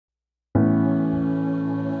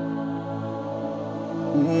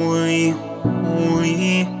holy,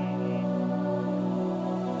 holy.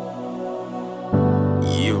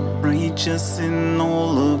 You're righteous in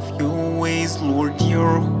all of your ways, Lord,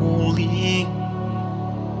 you're holy.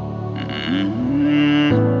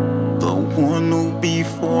 The one who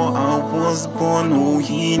before I was born, oh,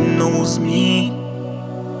 he knows me.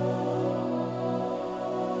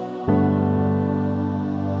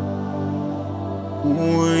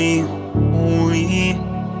 Holy, holy.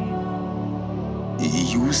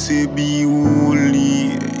 You say be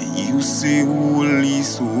holy, you say holy,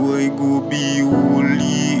 so I go be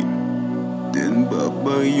holy. Then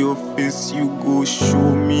Baba, your face you go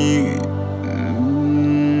show me.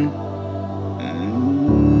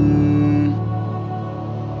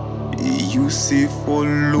 You say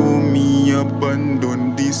follow me,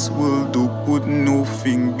 abandon this world, don't put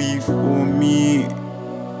nothing before me.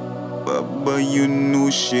 Baba, you know,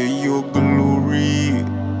 share your glory.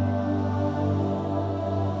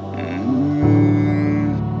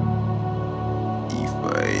 If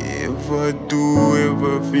I ever do,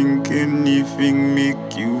 ever think anything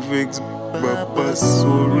make you vex, Baba,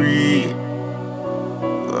 sorry.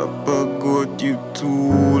 Baba, God, you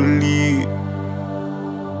too holy.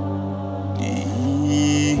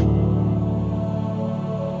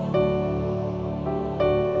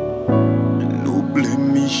 No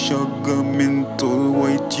blemish, garmental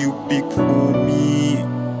white you pick for me.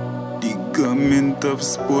 The garment of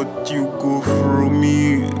spot you go through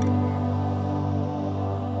me.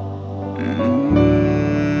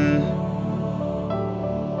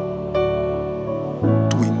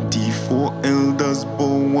 24 elders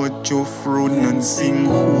bow at your throne and sing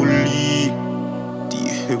holy. The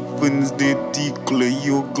heavens they declare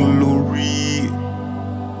your glory.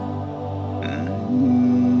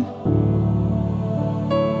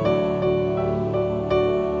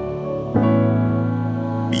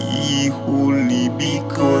 Be holy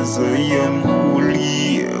because I am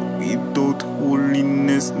holy. Without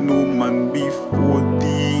holiness no man before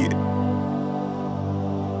thee.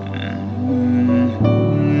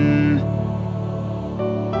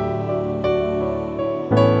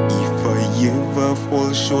 If I ever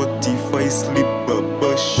fall short, if I slip,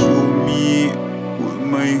 Baba show me. Hold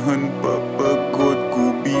my hand, Baba, God go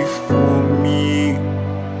before me.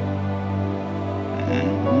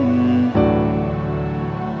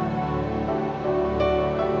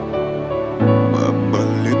 Baba,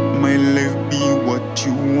 let my life be what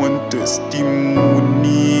you want,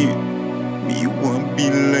 testimony. Me want be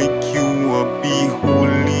like you, I be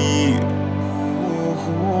holy.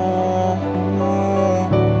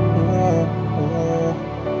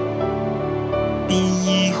 Be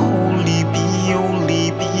ye holy, be holy,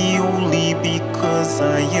 be holy, because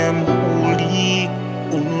I am holy.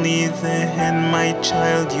 Only then, my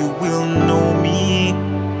child, you will know me.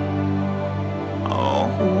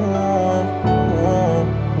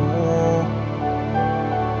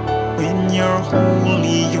 When you're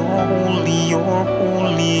holy, you're holy, you're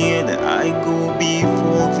holy, and I go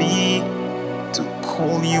before thee. To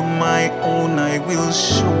call you my own, I will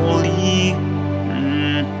surely.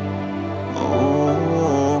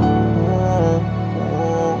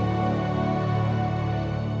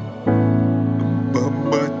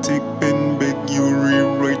 Baba, take pen, beg you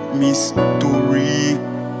rewrite me story.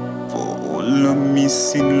 For all of me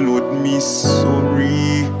sin, Lord, me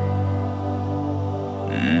sorry.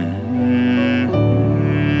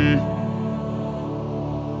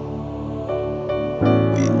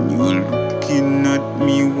 When you're looking at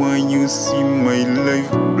me, why you see my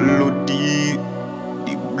life bloody?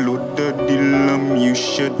 The blood of the lamb you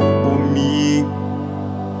shed for me.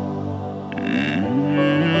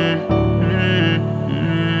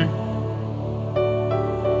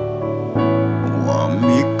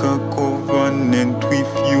 Make a covenant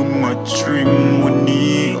with you,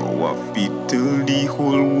 matrimony. I fit tell the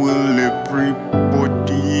whole world,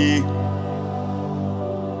 everybody.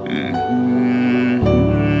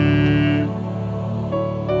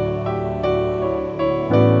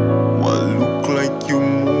 What look like you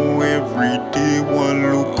more every day, what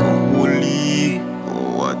look holy.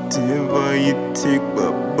 Whatever it take,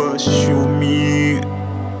 Baba, show me.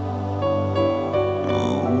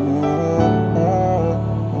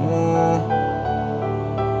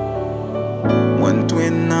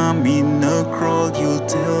 When I'm in a crowd, you'll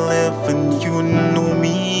tell heaven you know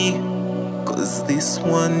me. Cause this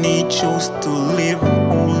one, he chose to live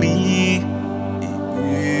holy.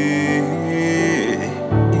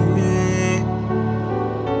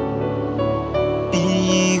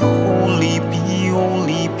 Be holy, be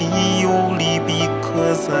holy, be holy,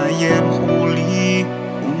 because I am holy.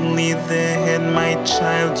 Only then, my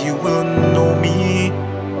child, you will know me.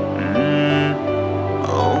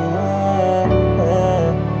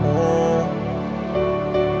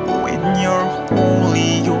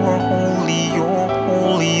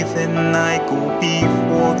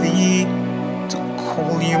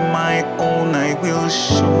 will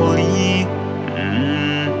surely.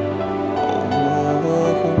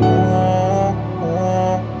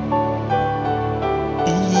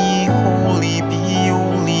 Be holy, be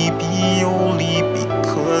holy, be holy,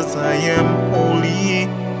 because I am holy.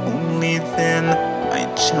 Only then, my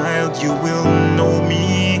child, you will know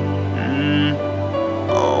me.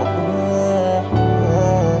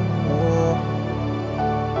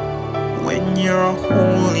 When you're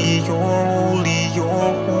holy, you're holy,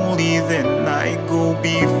 you're holy, then I go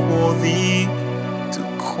before thee. To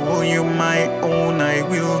call you my own, I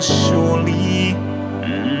will surely.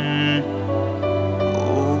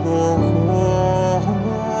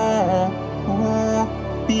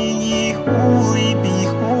 Be ye holy, be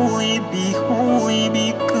holy, be holy,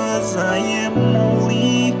 because I am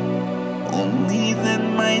holy. Only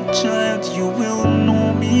then, my child, you will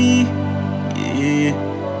know me. Yeah.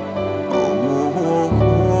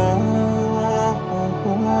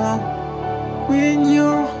 When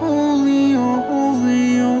you're holy, you're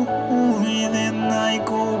holy, you're holy, then I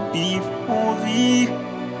go before thee.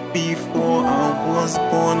 Before I was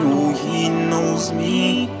born, oh, he knows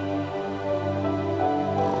me.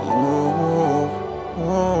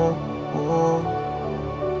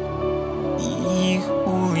 Be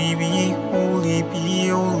holy, be holy, be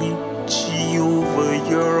holy, Jehovah,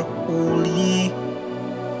 you're holy.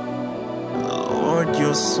 Lord,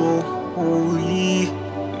 you're so holy.